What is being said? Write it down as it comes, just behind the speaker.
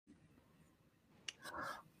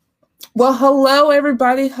Well, hello,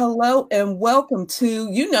 everybody. Hello, and welcome to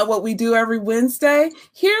what we do every Wednesday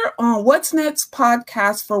here on What's Next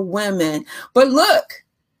podcast for women. But look,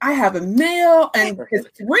 I have a male, and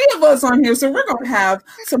it's three of us on here, so we're going to have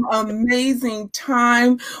some amazing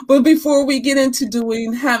time. But before we get into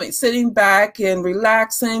sitting back and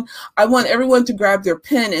relaxing, I want everyone to grab their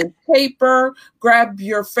pen and paper, grab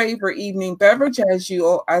your favorite evening beverage,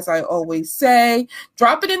 as I always say.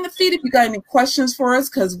 Drop it in the feed if you got any questions for us,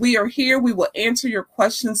 because we are here. We will answer your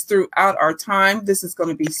questions throughout our time. This is going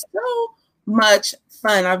to be so much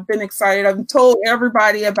fun. I've been excited. I've told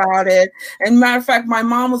everybody about it. And matter of fact, my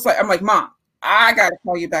mom was like, I'm like, Mom, I got to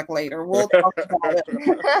call you back later. We'll talk about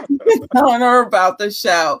it. Telling her about the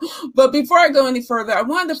show. But before I go any further, I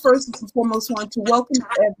wanted to first and foremost want to welcome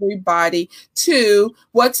everybody to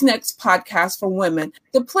What's Next podcast for women,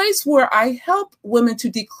 the place where I help women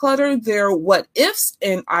to declutter their what ifs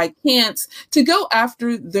and I can'ts to go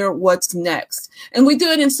after their what's next. And we do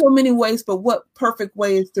it in so many ways, but what perfect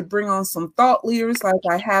way is to bring on some thought leaders like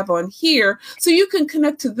I have on here so you can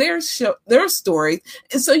connect to their stories.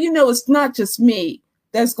 And so it's not just me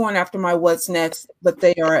that's going after my what's next, but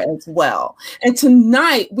they are as well. And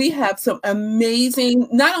tonight we have some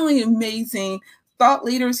not only amazing thought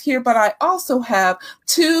leaders here, but I also have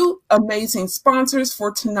two amazing sponsors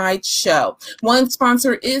for tonight's show. One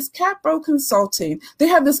sponsor is Capro Consulting. They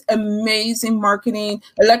have this amazing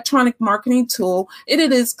electronic marketing tool. It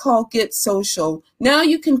is called Get Social. Now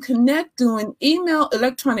you can connect doing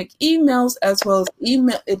electronic emails, as well as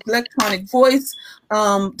electronic voice,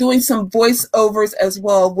 doing some voiceovers as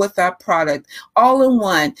well with that product, all in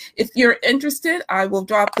one. If you're interested, I will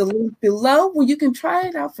drop the link below where you can try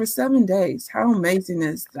it out for 7 days. How amazing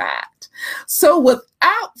is that? So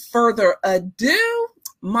without further ado,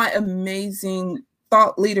 my amazing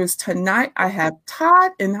thought leaders tonight, I have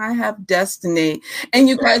Todd and I have Destinne. And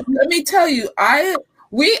you guys, let me tell you,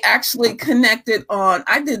 we actually connected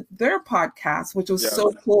I did their podcast, which was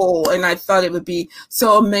so cool. And I thought it would be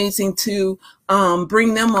so amazing to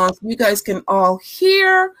bring them on so you guys can all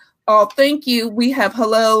hear. Oh, thank you. We have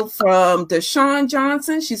hello from Deshawn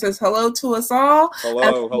Johnson. She says hello to us all.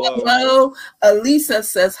 Hello. Elisa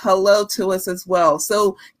says hello to us as well.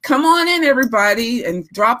 So come on in, everybody, and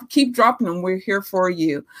keep dropping them. We're here for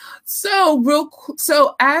you.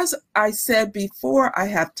 So as I said before, I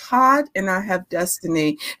have Todd and I have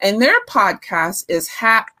Destinne, and their podcast is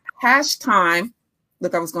Hash Time.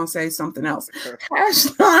 Look, I was going to say something else.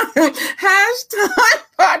 Hashtag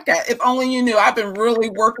podcast. If only you knew. I've been really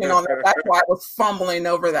working on it. That's why I was fumbling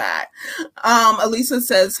over that. Elisa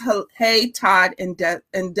says, hey, Todd and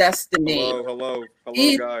Destinne. Hello,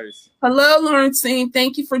 guys. Hello, Lawrencine.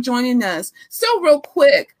 Thank you for joining us. So real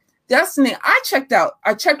quick, Destinne, I checked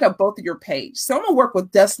out both of your page. So I'm going to work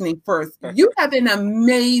with Destinne first. You have an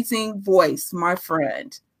amazing voice, my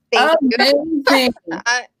friend. Thank you.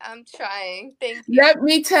 I'm trying. Thank you. Let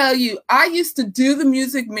me tell you, I used to do the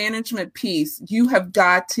music management piece. You have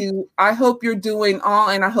got to. I hope you're doing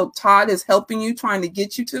and I hope Todd is helping you, trying to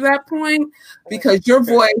get you to that point, because your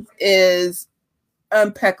voice is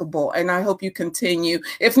impeccable, and I hope you continue.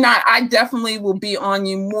 If not, I definitely will be on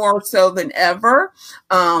you more so than ever,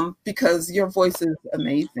 because your voice is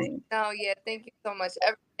amazing. Oh yeah, thank you so much.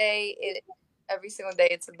 Every single day,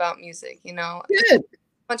 it's about music. Good.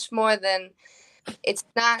 Much more than it's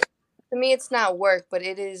not to me. It's not work, but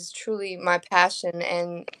it is truly my passion,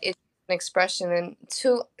 and it's an expression. And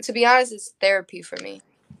to be honest, it's therapy for me.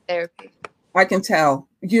 Therapy. I can tell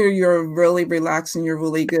you're really relaxing. You're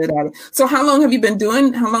really good at it. So how long have you been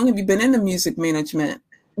in the music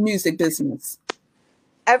business?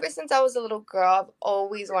 Ever since I was a little girl, I've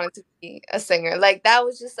always wanted to be a singer. Like, that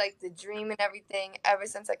was just like the dream and everything, ever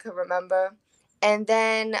since I could remember. And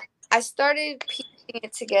then I started piecing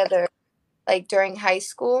it together like during high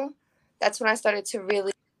school. That's when I started to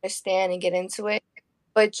really understand and get into it.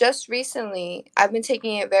 But just recently, I've been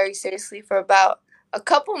taking it very seriously for about a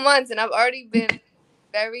couple months, and I've already been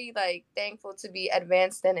very thankful to be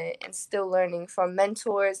advanced in it and still learning from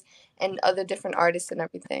mentors and other different artists and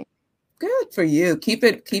everything. Good for you. Keep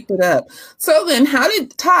it up. So then, how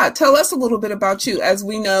did Todd tell us a little bit about you? As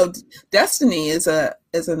we know, Destinne is an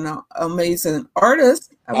amazing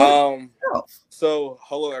artist. So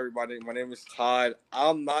hello everybody. My name is Todd.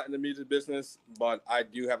 I'm not in the music business, but I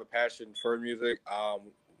do have a passion for music.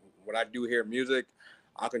 When I do hear music,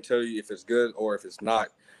 I can tell you if it's good or if it's not.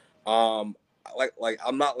 I'm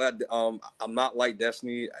not like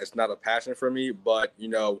Destinne. It's not a passion for me, but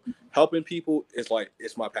helping people is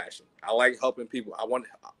it's my passion. I like helping people. I want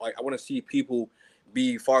to see people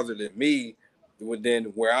be farther than me than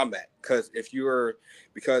where I'm at. Because if you're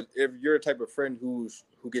the type of friend who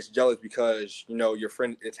gets jealous because your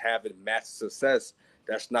friend is having massive success,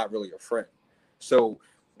 that's not really a friend. So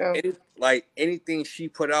anything she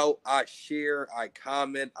put out, I share, I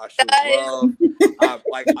comment, I show love.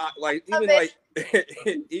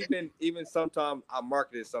 Even sometimes I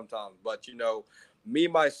market it sometimes, but me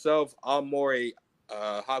myself, I'm more a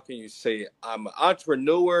how can you say it? I'm an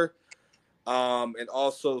entrepreneur, and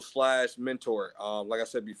also slash mentor. Like I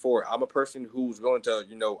said before, I'm a person who's going to,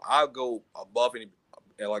 I'll go above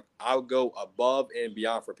I'll go above and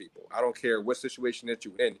beyond for people. I don't care what situation that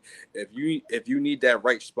you're in. If you need that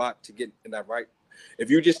right spot to get in that right, if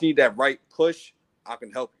you just need that right push, I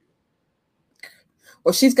can help you.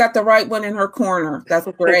 Well, she's got the right one in her corner. That's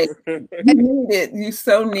great. You need it. You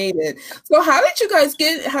so need it. So how did you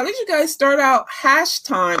guys start out Hash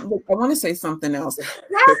Time? Look, I want to say something else.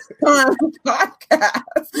 Hash Time podcast.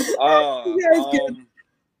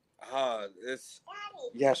 It's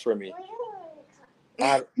yes, Remy.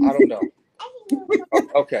 I don't know.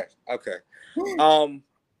 Okay.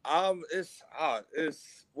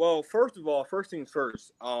 It's well. First things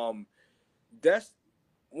first. That's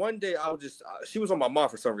one day I was just she was on my mind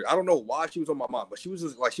for some reason. I don't know why she was on my mind, but she was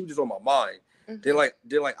just on my mind. Mm-hmm.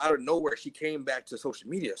 Then out of nowhere she came back to social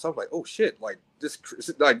media. So I was like, oh shit, this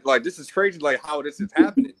is crazy, like how this is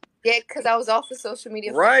happening. Yeah, because I was off of social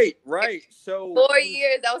media. Right. So 4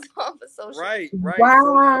 years I was off of social. Right.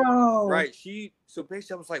 Wow. So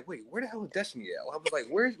basically I was like, wait, where the hell is Destiny at? I was like,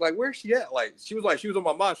 where's she at? She was on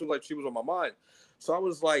my mind. She was on my mind. So I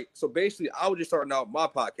was like, so basically I was just starting out my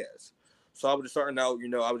podcast. So I was just starting out,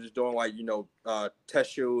 I was just doing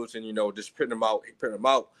test shows and, just printing them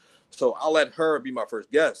out. So I let her be my first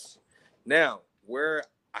guest. Now, where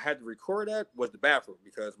I had to record at was the bathroom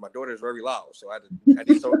because my daughter is very loud. So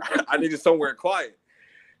I needed somewhere quiet.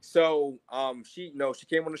 So she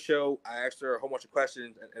came on the show. I asked her a whole bunch of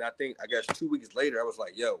questions. And I guess 2 weeks later, I was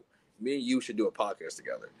like, yo, me and you should do a podcast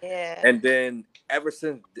together. Yeah. And then ever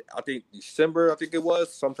since, I think December, it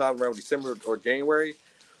was sometime around December or January,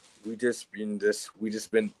 we just been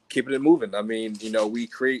keeping it moving. I mean, we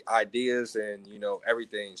create ideas and,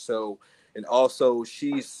 everything. So, and also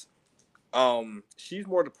she's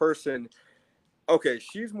more the person. Okay,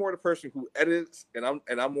 she's more the person who edits, and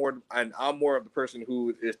I'm more of the person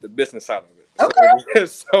who is the business side of it. Okay.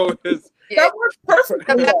 So that works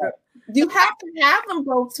perfectly. You have to have them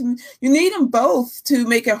both. You need them both to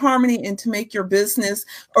make a harmony and to make your business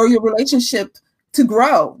or your relationship to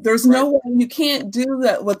grow. There's no way you can't do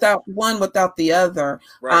that without the other.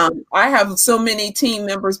 Right. I have so many team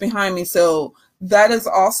members behind me, so that is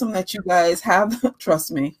awesome that you guys have.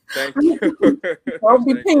 Trust me. Thank you. They'll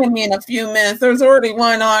be pinging me in a few minutes. There's already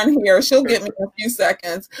one on here. She'll get me in a few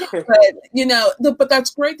seconds. But but that's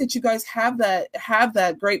great that you guys have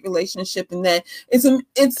that great relationship, and that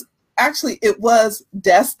it's actually, it was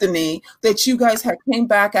destiny that you guys came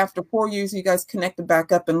back after 4 years. You guys connected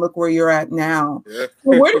back up, and look where you're at now. Yeah.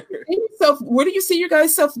 Where do you see your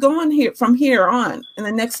guys self going from here on in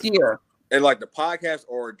the next year? And the podcast,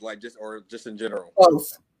 or just in general?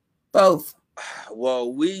 Both.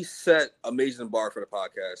 Well, we set amazing bar for the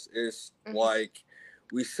podcast. It's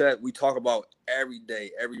we talk about every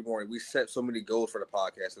day, every morning. We set so many goals for the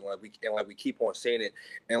podcast, and we keep on saying it,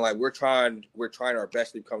 and we're trying our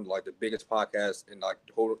best to become the biggest podcast in the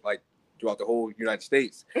whole throughout the whole United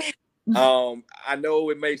States. I know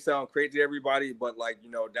it may sound crazy to everybody, but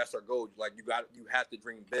that's our goal. You have to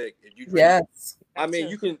dream big. If you dream, yes,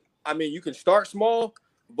 you can start small,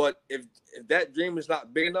 but if that dream is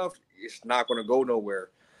not big enough, it's not going to go nowhere.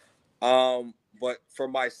 But for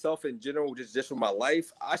myself in general, just for my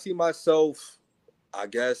life, I see myself, I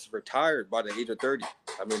guess, retired by the age of 30.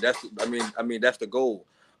 That's the goal.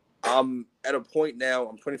 I'm at a point now.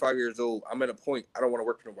 I'm 25 years old. I'm at a point I don't want to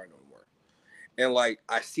work for nobody no more. And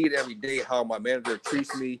I see it every day how my manager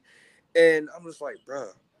treats me, and I'm just like, bro,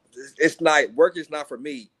 work is not for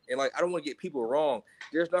me. And I don't want to get people wrong.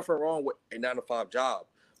 There's nothing wrong with a 9-to-5 job,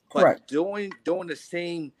 but correct, doing the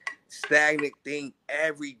same stagnant thing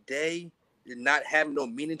every day, and not having no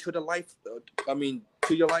meaning to your life,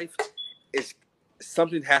 is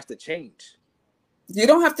something has to change. You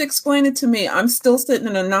don't have to explain it to me. I'm still sitting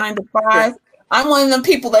in a 9-to-5. I'm one of them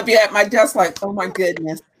people that be at my desk like, oh my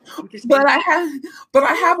goodness. But I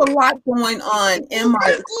have a lot going on in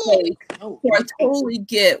my space. So I totally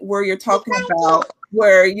get where you're talking about,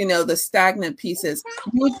 where the stagnant pieces.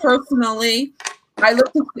 Me personally,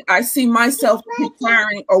 I see myself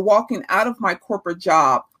retiring or walking out of my corporate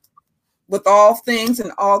job with all things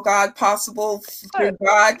and all God possible through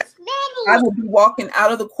God, I will be walking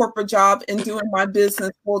out of the corporate job and doing my business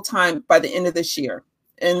full time by the end of this year.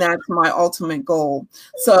 And that's my ultimate goal.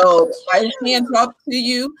 So I hands up to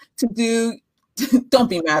you to do, don't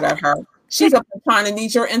be mad at her. She's up there trying to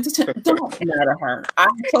need your entertainment. Don't be mad at her. I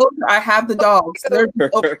told her I have the dogs. They're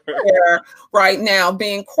just over there right now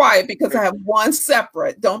being quiet because I have one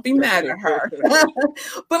separate. Don't be mad at her.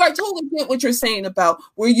 But I totally get what you're saying about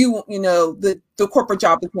where you know, the corporate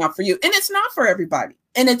job is not for you. And it's not for everybody.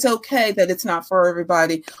 And it's okay that it's not for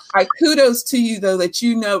everybody. I kudos to you, though, that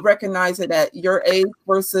you know, recognize it at your age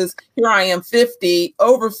versus here I am 50,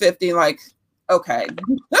 over 50, like, okay,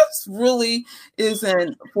 this really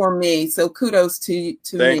isn't for me. So kudos to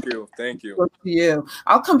Thank me. you. Thank you. To you.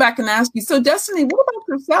 I'll come back and ask you. So Destinne, what about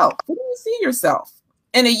yourself? What do you see yourself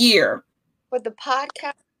in a year? For the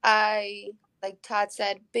podcast, like Todd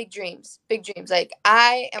said, big dreams, big dreams. Like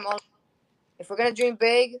I am all, if we're going to dream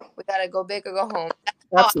big, we got to go big or go home.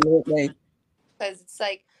 Absolutely. Because it's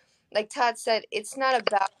like Todd said, it's not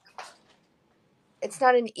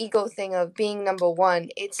an ego thing of being number one.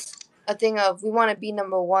 It's a thing of we want to be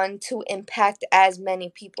number one to impact as many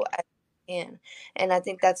people as we can. And I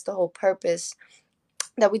think that's the whole purpose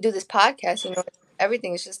that we do this podcast. You know,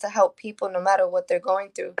 everything is just to help people no matter what they're going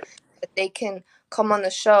through, that they can come on the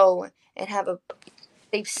show and have a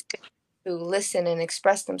safe space to listen and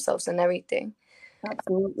express themselves and everything.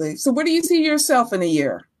 Absolutely. So where do you see yourself in a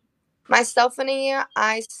year? Myself in a year,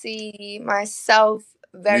 I see myself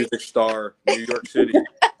music star, New York City.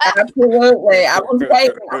 Absolutely. I was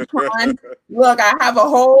waiting. I'm trying. Look, I have a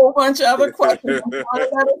whole bunch of other questions. I'm trying to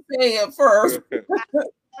let it say it first.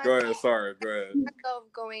 Go ahead. Sorry. Go ahead. I love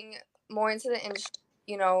going more into the industry,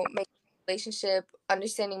 you know, making a relationship,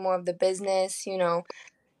 understanding more of the business, you know,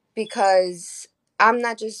 because I'm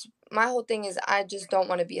not just, my whole thing is I just don't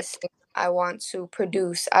want to be a singer. I want to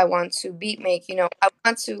produce. I want to beat make, you know, I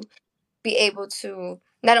want to be able to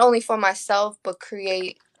not only for myself, but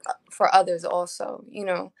create for others also, you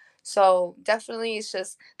know. So definitely it's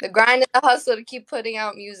just the grind and the hustle to keep putting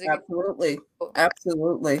out music. Absolutely.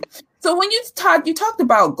 Absolutely. So when you talked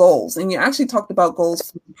about goals, and you actually talked about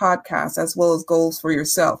goals for the podcast as well as goals for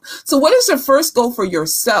yourself. So what is the first goal for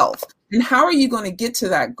yourself, and how are you going to get to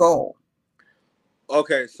that goal?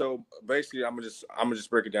 Okay, so basically I'm gonna just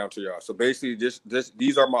break it down to y'all. So basically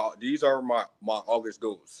these are my August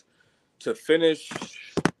goals. To finish,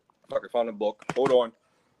 if I can find the book. Hold on.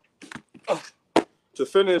 To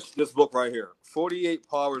finish this book right here, 48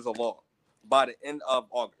 Powers of Law, by the end of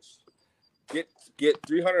August. Get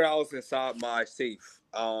 $300 inside my safe.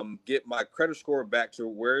 Get my credit score back to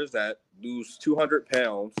where is that? Lose 200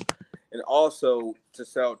 pounds, and also to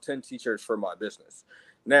sell 10 t-shirts for my business.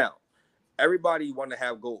 Now, everybody want to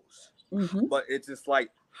have goals, but it's just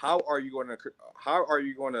like, how are you going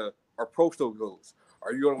to approach those goals?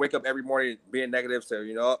 Are you going to wake up every morning being negative, say,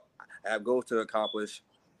 you know, I have goals to accomplish?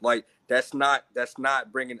 Like that's not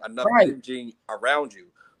bringing enough energy around you.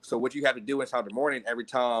 So what you have to do inside the morning every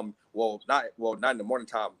time, not in the morning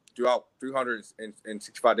time, throughout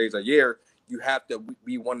 365 days a year, you have to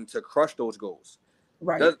be wanting to crush those goals.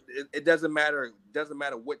 Right. It doesn't matter. Doesn't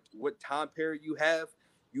matter what time period you have.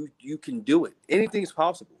 You can do it. Anything's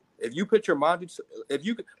possible if you put your mind to.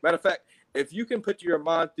 Matter of fact, if you can put your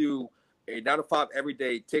mind through a 9 to 5 every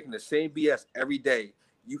day, taking the same BS every day,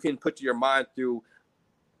 you can put your mind through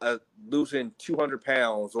losing 200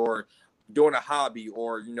 pounds, or doing a hobby,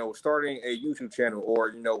 or starting a YouTube channel,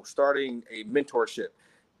 or starting a mentorship.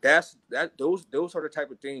 Those are the type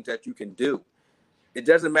of things that you can do. It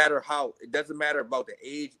doesn't matter how. It doesn't matter about the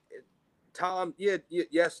age. Time,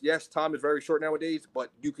 yes, time is very short nowadays, but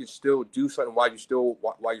you can still do something while you still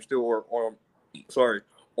are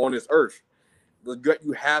on this earth.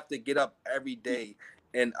 You have to get up every day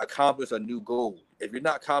and accomplish a new goal. If you're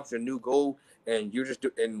not accomplishing a new goal, and you're just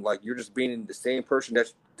being the same person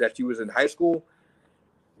that you was in high school,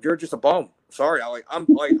 you're just a bum. Sorry, I don't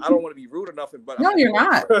want to be rude or nothing, but no, you're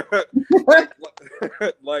not.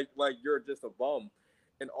 like you're just a bum.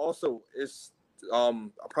 And also, it's a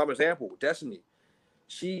prime example, Destinne.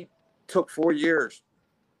 She took 4 years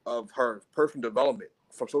of her personal development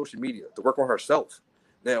from social media to work on herself.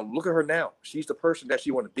 Now look at her now. She's the person that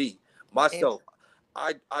she want to be. Myself,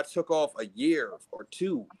 I took off a year or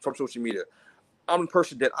two from social media. I'm the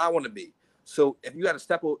person that I want to be. So if you got to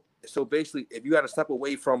step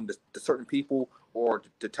away from the certain people, or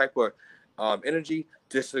the type of energy,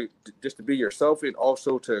 just to be yourself, and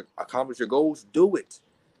also to accomplish your goals, do it.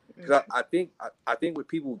 Because I think what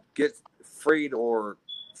people get afraid or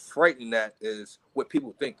frightened at is what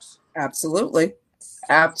people thinks. Absolutely.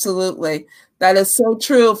 Absolutely. That is so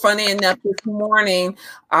true. Funny enough, this morning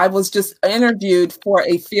I was just interviewed for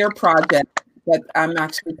a fear project that I'm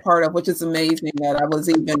actually part of, which is amazing that I was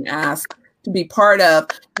even asked to be part of.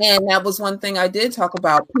 And that was one thing I did talk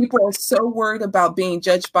about. People are so worried about being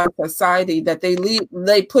judged by society that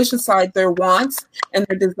they push aside their wants and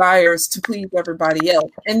their desires to please everybody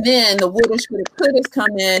else. And then the woulda, shoulda, couldas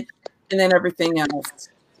come in, and then everything else.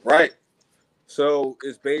 Right. So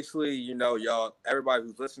it's basically, y'all, everybody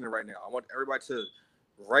who's listening right now, I want everybody to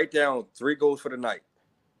write down 3 goals for the night.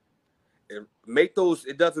 And make those,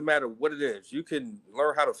 it doesn't matter what it is. You can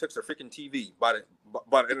learn how to fix a freaking TV by the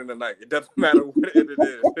end of the night. It doesn't matter what it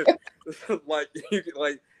is.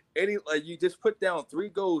 You just put down 3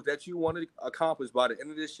 goals that you want to accomplish by the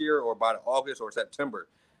end of this year or by the August or September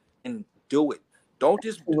and do it. Don't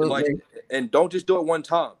just don't just do it one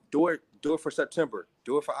time. Do it for September.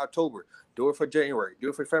 Do it for October. Do it for January. Do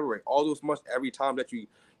it for February. All those months, every time that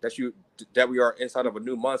we are inside of a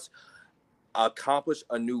new month, accomplish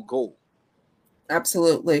a new goal.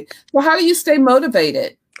 Absolutely. So how do you stay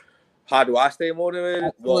motivated? How do I stay motivated?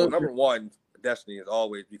 Absolutely. Well, number one, Destinne is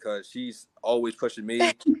always, because she's always pushing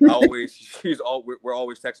me. We're always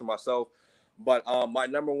texting myself. But my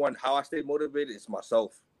number one, how I stay motivated is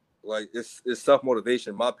myself. Like it's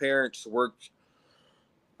self-motivation. My parents worked,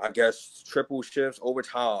 I guess, triple shifts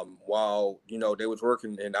overtime while, they was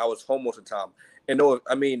working, and I was home most of the time. And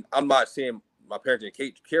I'm not saying my parents didn't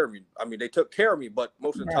take care of me. I mean, they took care of me, but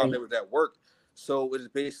most of the time they was at work. So it was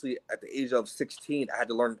basically at the age of 16, I had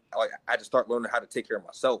to start learning how to take care of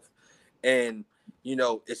myself. And,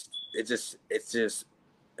 it's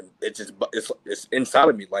inside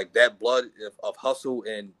of me. Like that blood of hustle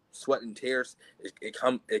and sweat and tears, it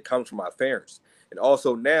comes from my parents. And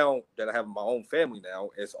also now that I have my own family now,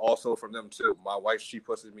 it's also from them too. My wife, she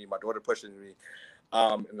pushes me, my daughter pushes me,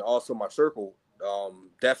 and also my circle.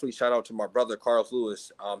 Definitely shout out to my brother Carlos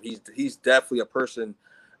Lewis. He's definitely a person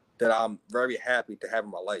that I'm very happy to have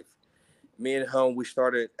in my life. Me and him, we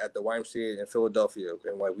started at the YMCA in Philadelphia,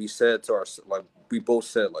 and we said to we both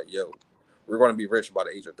said yo, we're going to be rich by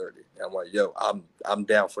the age of 30. And I'm like, yo, I'm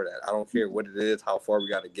down for that. I don't care what it is, how far we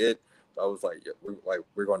got to get. But I was like,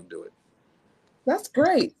 we're going to do it. That's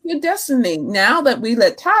great. Your Destinne. Now that we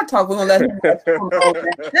let Todd talk, we're going to let him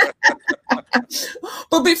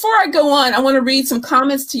But before I go on, I want to read some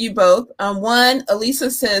comments to you both. One,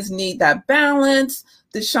 Elisa says, need that balance.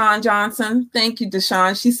 Deshaun Johnson. Thank you,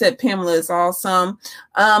 Deshaun. She said Pamela is awesome.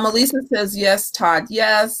 Elisa says, yes, Todd,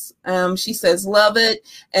 yes. She says, love it.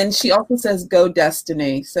 And she also says, go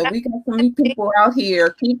Destinne. So we got some people out here.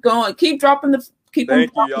 Keep going. Keep dropping the... Thank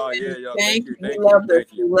you, y'all. Yeah, y'all. Thank you. We love this.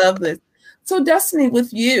 We love this. So Destinne,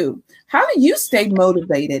 with you, how do you stay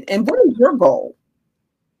motivated? And what is your goal?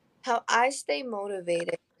 How I stay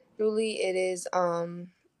motivated, truly it is,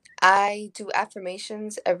 I do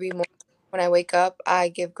affirmations every morning. When I wake up, I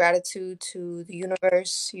give gratitude to the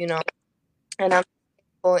universe, and I'm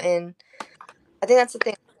thankful. And I think that's the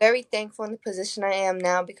thing. I'm very thankful in the position I am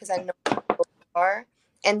now because I know who people are.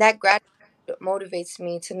 And that gratitude motivates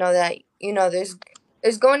me to know that,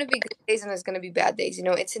 there's going to be good days and there's going to be bad days.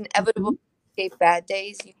 It's inevitable to escape bad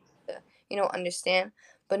days. You need to, understand.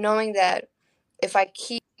 But knowing that if I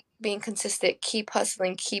keep being consistent, keep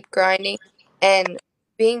hustling, keep grinding, and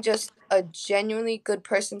being just a genuinely good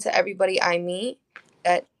person to everybody I meet,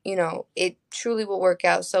 that, it truly will work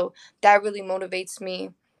out. So that really motivates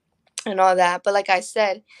me and all that. But like I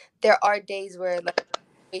said, there are days where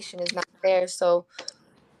motivation is not there. So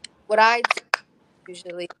what I do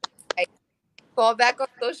usually, I fall back on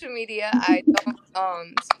social media. I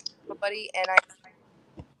don't speak to nobody, and I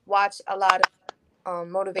watch a lot of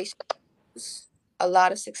motivation, a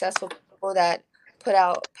lot of successful people that put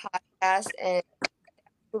out podcasts, and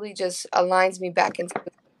really just aligns me back into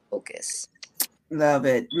focus. Love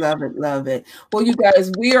it, love it, love it. Well, you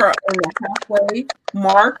guys, we are in the halfway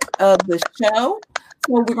mark of the show.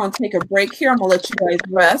 So we're going to take a break here. I'm going to let you guys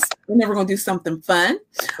rest, and then we're going to do something fun.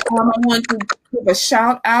 I want to give a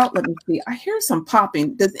shout out. Let me see. I hear some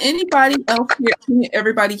popping. Does anybody else hear? Can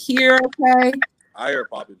everybody hear okay? I hear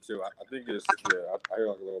popping too. I think it's, I hear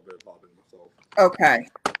a little bit of popping myself. Okay.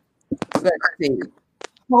 Let's see.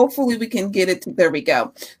 Hopefully we can get it to, there we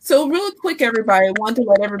go. So really quick, everybody, I want to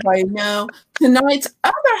let everybody know tonight's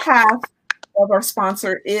other half of our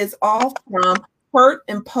sponsor is all from Hurt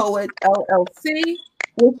and Poet LLC,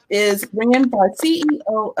 which is ran by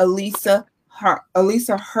CEO Elisa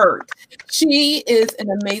Hurt. She is an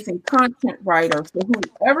amazing content writer. So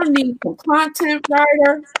whoever needs some content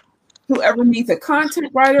writer, Whoever needs a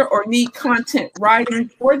content writer or need content writing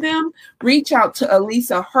for them, reach out to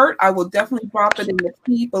Elisa Hurt. I will definitely drop it in the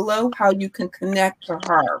feed below how you can connect to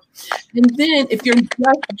her. And then if you're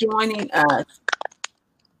just joining us,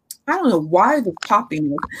 I don't know why this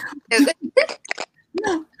popping is.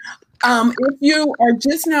 If you are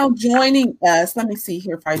just now joining us, let me see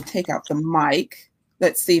here if I take out the mic.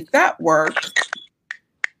 Let's see if that works.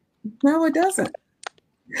 No, it doesn't.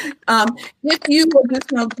 If you are just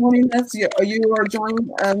now joining us, you are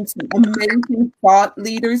joining some amazing thought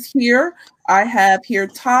leaders here. I have here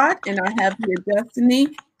Todd and I have here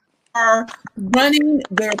Destinne are running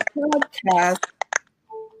their podcast.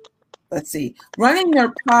 Let's see, running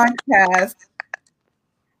their podcast,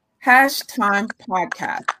 Hashtime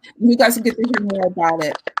Podcast. You guys will get to hear more about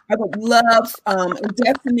it. I would love,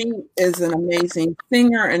 Destinne is an amazing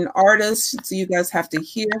singer and artist, so you guys have to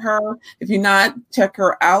hear her. If you're not, check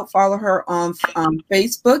her out. Follow her on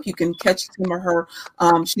Facebook. You can catch some of her.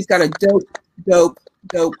 She's got a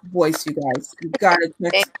dope voice, you guys. You've got to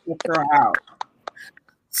check her out.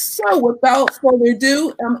 So without further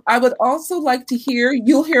ado, I would also like to hear,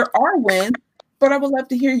 you'll hear our wins, but I would love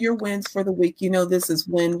to hear your wins for the week. You know, this is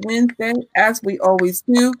Win Wednesday, as we always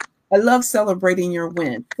do. I love celebrating your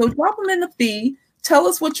win. So drop them in the feed. Tell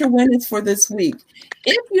us what your win is for this week.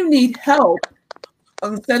 If you need help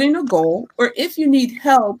on setting a goal, or if you need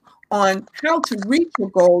help on how to reach your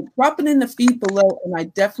goal, drop it in the feed below, and I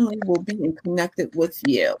definitely will be connected with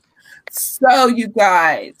you. So you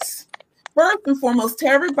guys, first and foremost,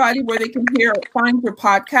 tell everybody where they can find your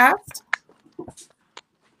podcast.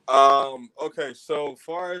 Okay, so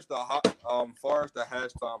far as the Hashtime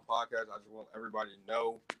Podcast, I just want everybody to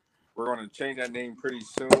know we're going to change that name pretty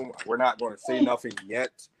soon. We're not going to say nothing yet.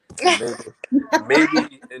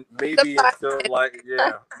 Maybe until like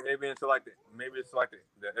maybe until like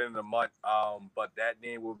the end of the month. But that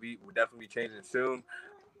name will definitely be changing soon.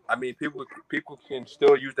 I mean, people can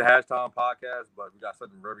still use the Hashtime Podcast, but we got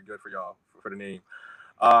something very good for y'all for the name.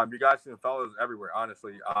 You guys can follow us everywhere.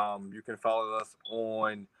 Honestly, you can follow us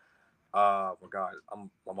on. Oh my God, I'm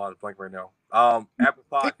on a blank right now. Apple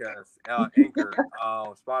Podcasts, Anchor,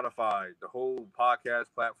 Spotify, the whole podcast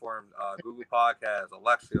platform, Google Podcasts,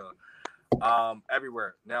 Alexa,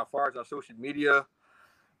 everywhere. Now, as far as our social media,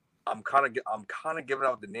 I'm kind of giving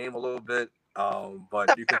out the name a little bit,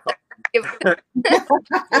 but you can you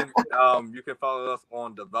can follow us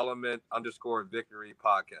on Development_Victory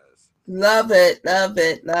Podcast. Love it. Oh,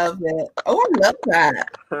 I love that.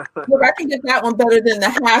 Look, I can get that one better than the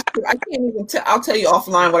hashtag. I can't even tell. I'll tell you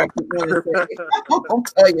offline what I keep wanting to say. I'll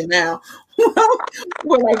tell you now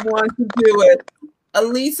what I want to do it.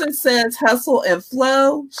 Elisa says hustle and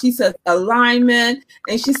flow. She says alignment.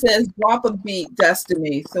 And she says drop a beat,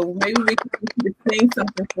 Destinne. So maybe we can sing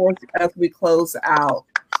something for us as we close out.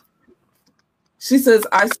 She says,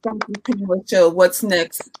 I stopped the Pamela show. What's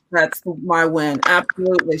next? That's my win.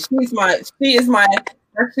 Absolutely. She is my,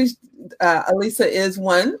 actually, Elisa is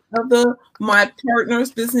one of my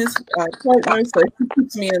partners, business partners. So she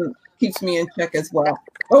keeps me in check as well.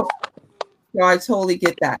 Oh, so I totally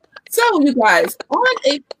get that. So you guys, on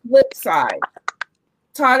a flip side,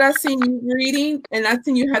 Todd, I seen you reading, and I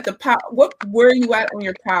seen you had the power. Where are you at on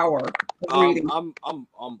your power of reading? I'm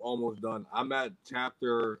almost done. I'm at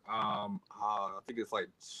chapter I think it's like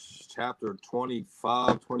chapter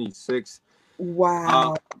 25, 26.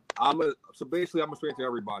 Wow. So basically I'm explaining to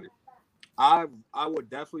everybody. I would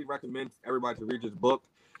definitely recommend everybody to read this book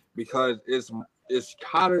because it's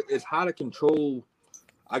how to control,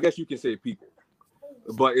 I guess you can say, people,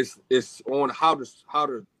 but it's on how to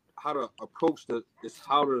approach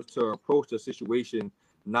approach the situation,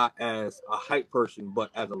 not as a hype person, but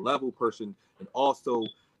as a level person, and also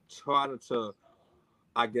trying to,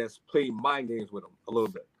 I guess, play mind games with them a little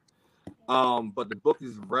bit. But the book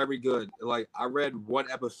is very good. Like, I read one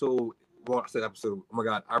episode. Well, I said episode. Oh my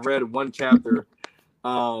God, I read one chapter.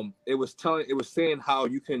 It was saying how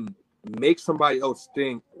you can make somebody else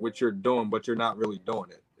think what you're doing, but you're not really doing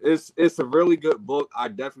it. It's a really good book. I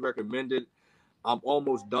definitely recommend it. I'm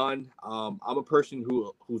almost done. I'm a person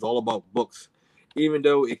who's all about books. Even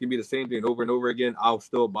though it can be the same thing over and over again, I'll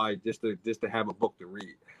still buy just to have a book to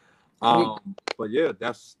read. But yeah,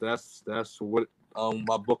 that's what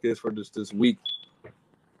my book is for this week.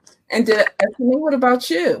 And Destinne, what about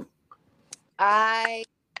you? I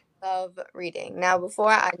love reading. Now, before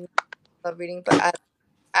I love reading, but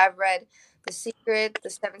I've read The Secret, The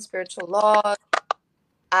Seven Spiritual Laws.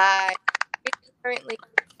 I currently,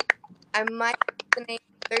 I might name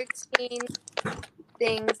 13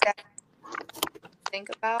 things that I think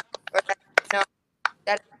about, or that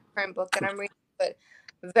that is the current book that I'm reading, but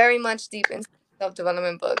very much deep into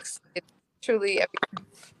self-development books. It's truly everything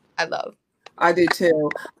I love. I do too.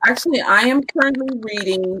 Actually, I am currently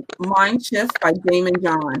reading Mind Shift by Damon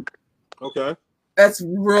John. Okay. That's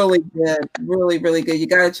really good. Really, really good. You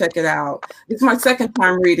got to check it out. It's my second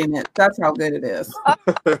time reading it. That's how good it is.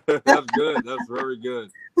 That's good. That's very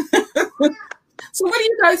good. So what do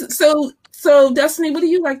you guys, so Destinne, what do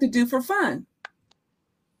you like to do for fun?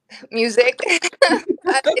 Music.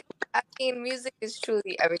 I mean, music is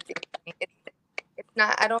truly everything. It's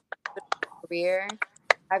not, I don't view it as a career.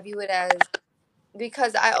 I view it as,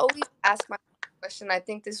 because I always ask my question. I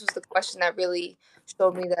think this was the question that really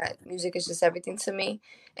showed me that music is just everything to me.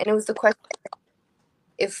 And it was the question,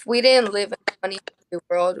 if we didn't live in a money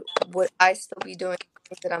world, would I still be doing the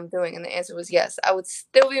things that I'm doing? And the answer was yes. I would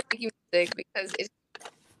still be making music because it's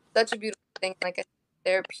such a beautiful thing. Like I said,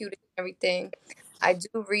 therapeutic and everything. I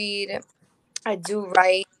do read, I do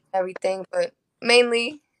write everything, but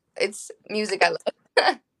mainly it's music I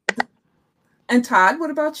love. And Todd, what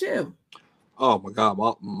about you? Oh my God,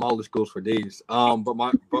 my list goes for days. But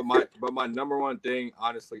my number one thing,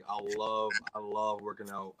 honestly, I love working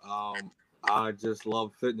out. I just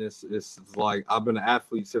love fitness. It's like I've been an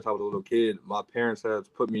athlete since I was a little kid. My parents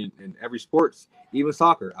have put me in every sports, even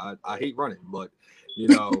soccer. I hate running, but you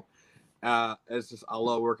know, it's just I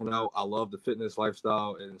love working out. I love the fitness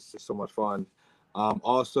lifestyle, and it's just so much fun.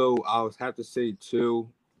 Also, I would have to say too,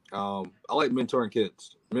 I like mentoring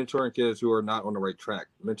kids who are not on the right track,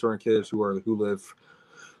 mentoring kids who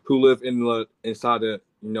live in the inside the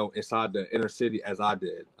inside the inner city as I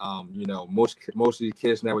did. Most of the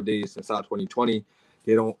kids nowadays inside 2020,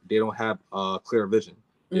 they don't have a clear vision.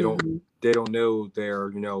 They don't know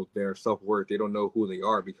their self-worth. They don't know who they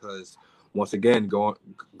are because once again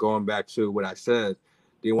going back to what I said,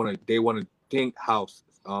 they want to think how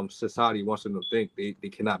society wants them to think. They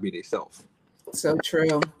cannot be themselves. So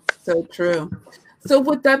true. So true. So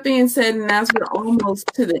with that being said, and as we're almost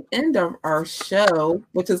to the end of our show,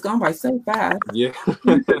 which has gone by so fast. Yeah.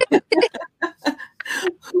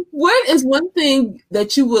 What is one thing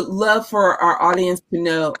that you would love for our audience to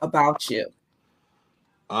know about you?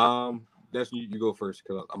 That's you go first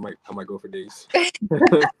because I might go for days.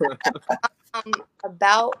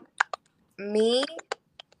 About me,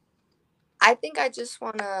 I think I just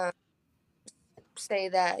want to say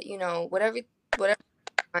that, whatever,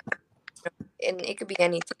 and it could be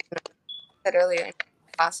anything, I said earlier, anything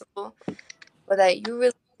possible, but that you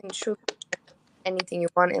really can truly anything you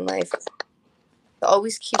want in life. So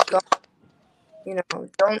always keep going.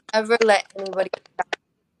 Don't ever let anybody stop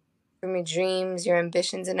from your dreams, your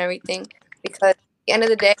ambitions, and everything, because at the end of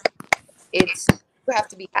the day, you have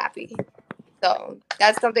to be happy. So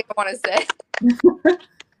that's something I want to say.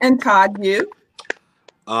 And Todd, you?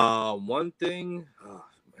 One thing,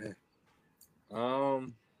 man.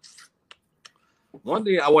 One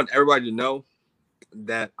thing I want everybody to know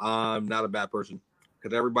that I'm not a bad person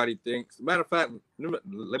because everybody thinks. Matter of fact, let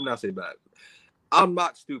me not say bad. I'm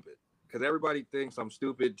not stupid because everybody thinks I'm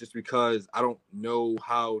stupid just because I don't know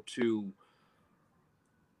how to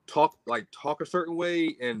talk a certain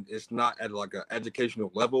way, and it's not at like an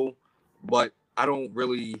educational level. But I don't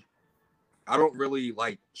really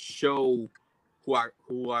like show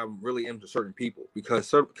who I'm really into certain people because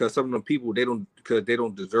some of them people they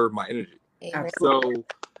don't deserve my energy. Absolutely. So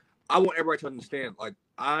I want everybody to understand, like,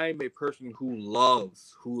 I'm a person who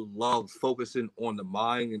loves focusing on the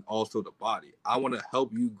mind and also the body. I want to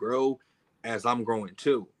help you grow as I'm growing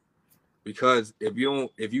too. Because if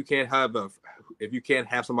you can't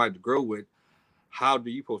have somebody to grow with, how do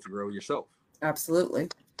you supposed to grow yourself? Absolutely.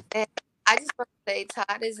 And I just want to say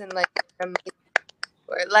Todd is in like an amazing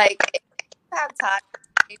sport. Like if you have Todd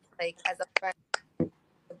like as a friend, it's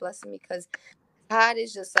a blessing because Todd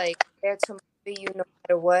is just like there to motivate you no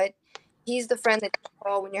matter what. He's the friend that you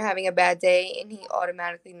call when you're having a bad day, and he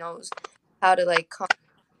automatically knows how to like calm.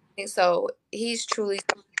 So he's truly,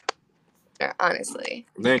 honestly.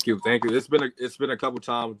 Thank you. It's been a couple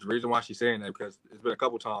times. The reason why she's saying that because it's been a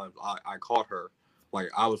couple times I caught her, like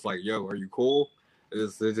I was like, "Yo, are you cool?"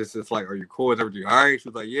 It's like, "Are you cool? Is everything all right?" She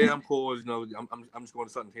was like, "Yeah, I'm cool. I'm just going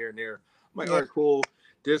to something here and there." I'm like, "All right, cool."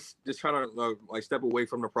 Just trying to like step away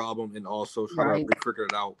from the problem and also try to figure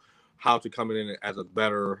it out how to come in as a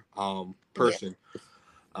better person.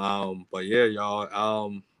 Yeah. But yeah,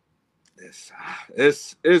 y'all.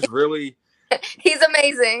 It's really. He's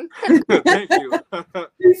amazing. Thank you.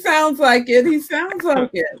 He sounds like it.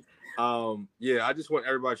 Yeah, I just want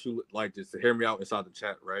everybody to like this to hear me out inside the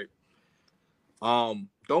chat, right?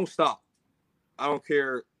 Don't stop. I don't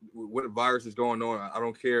care what virus is going on. I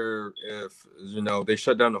don't care if they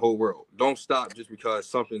shut down the whole world. Don't stop just because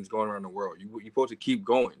something's going on in the world. You're supposed to keep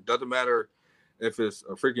going. Doesn't matter if it's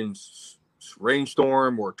a freaking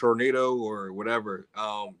rainstorm or tornado or whatever,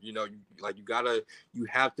 you know, you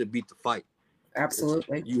have to beat the fight.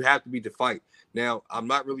 Absolutely. You have to beat the fight. Now, I'm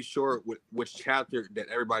not really sure which chapter that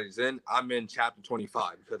everybody's in. I'm in chapter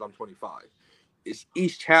 25 because I'm 25. It's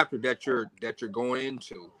each chapter that you're going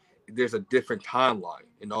into, there's a different timeline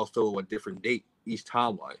and also a different date each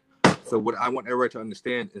timeline. So what I want everybody to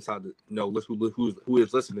understand inside the, you know, who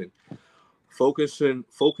is listening, focus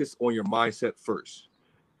on your mindset first.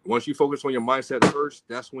 Once you focus on your mindset first,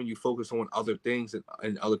 that's when you focus on other things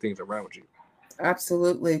and other things around you.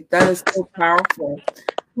 Absolutely. That is so powerful.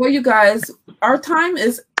 Well, you guys, our time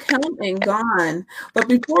is come and gone. But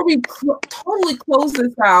before we totally close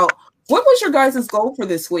this out, what was your guys' goal for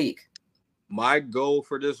this week? My goal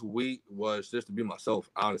for this week was just to be myself,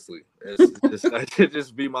 honestly. It's just to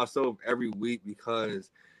just be myself every week, because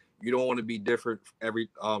you don't want to be different every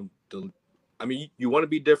I mean, you want to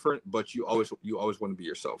be different, but you always want to be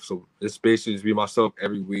yourself. So it's basically just be myself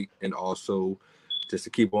every week, and also just to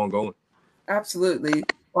keep on going. Absolutely.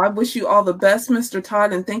 Well, I wish you all the best, Mr.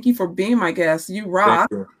 Todd, and thank you for being my guest. You rock.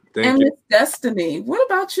 Thank you. Miss Destinne, what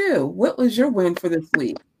about you? What was your win for this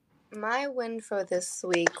week? My win for this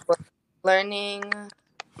week was learning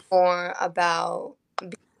more about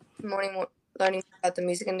learning about the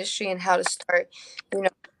music industry and how to start, you know,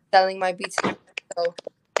 selling my beats. So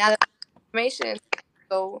now that information,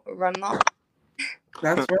 go run along.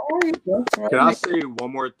 That's right. That's right. Can I say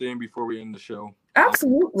one more thing before we end the show?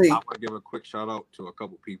 Absolutely. I want to give a quick shout out to a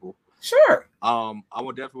couple people. Sure. I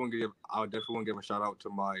would definitely want to give a shout out to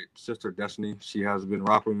my sister Destinne. She has been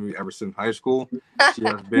rocking with me ever since high school. She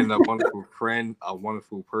has been a wonderful friend, a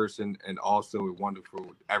wonderful person, and also a wonderful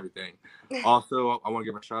everything. Also, I want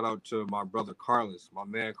to give a shout out to my brother Carlos, my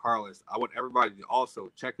man Carlos. I want everybody to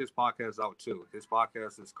also check his podcast out too. His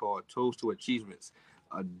podcast is called Toast to Achievements.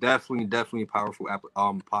 Definitely powerful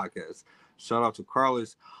podcast. Shout out to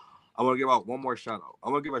Carlos. I want to give out one more shout out. I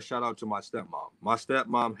want to give a shout out to my stepmom. My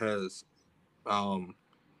stepmom has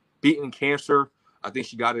beaten cancer. I think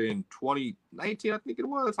she got it in 2019. I think it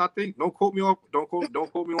was. Don't quote me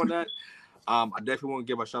on that. I definitely want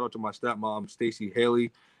to give a shout out to my stepmom, Stacy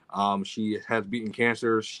Haley. She has beaten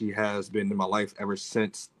cancer. She has been in my life ever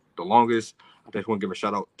since the longest. I definitely want to give a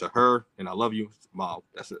shout out to her, and I love you, Mom.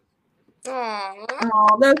 That's it.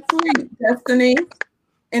 Oh, that's sweet, Destinne.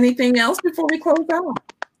 Anything else before we close out?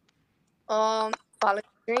 Follow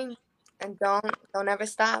your dream and don't ever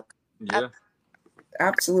stop. Yeah.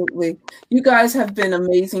 Absolutely. You guys have been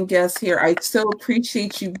amazing guests here. I so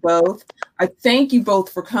appreciate you both. I thank you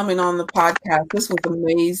both for coming on the podcast. This was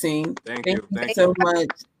amazing. Thank you so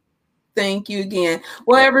much. Thank you again.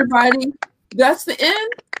 Well, everybody, that's the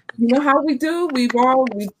end. You know how we do. We've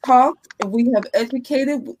talked and we have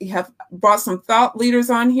educated. We have brought some thought leaders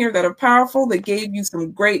on here that are powerful. They gave you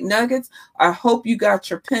some great nuggets. I hope you got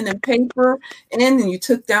your pen and paper in and you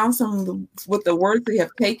took down some with the words they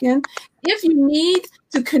have taken. If you need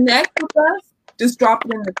to connect with us, just drop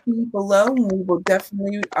it in the feed below and we will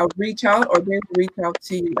definitely reach out, or they will reach out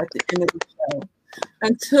to you at the end of the show.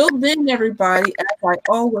 Until then, everybody, as I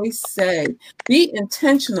always say, be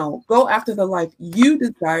intentional. Go after the life you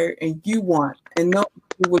desire and you want, and know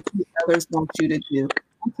what others want you to do.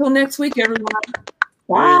 Until next week, everyone.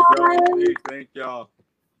 Bye. Thank y'all.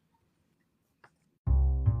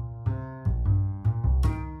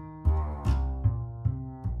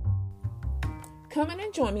 Come in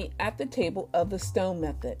and join me at the table of the Stone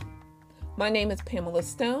Method. My name is Pamela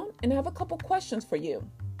Stone, and I have a couple questions for you.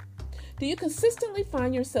 Do you consistently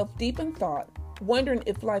find yourself deep in thought, wondering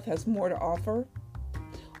if life has more to offer?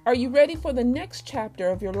 Are you ready for the next chapter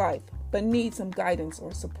of your life, but need some guidance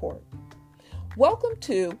or support? Welcome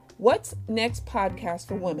to What's Next Podcast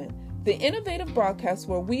for Women, the innovative broadcast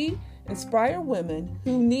where we inspire women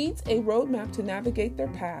who needs a roadmap to navigate their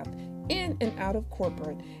path in and out of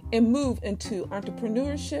corporate and move into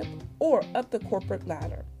entrepreneurship or up the corporate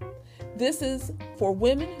ladder. This is for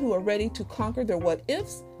women who are ready to conquer their what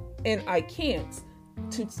ifs and I can't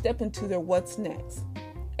to step into their what's next.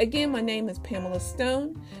 Again, my name is Pamela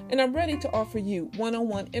Stone, and I'm ready to offer you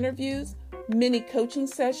one-on-one interviews, mini coaching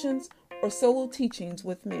sessions, or solo teachings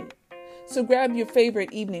with me. So grab your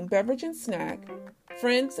favorite evening beverage and snack,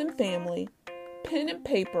 friends and family, pen and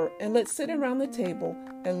paper, and let's sit around the table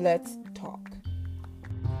and let's talk.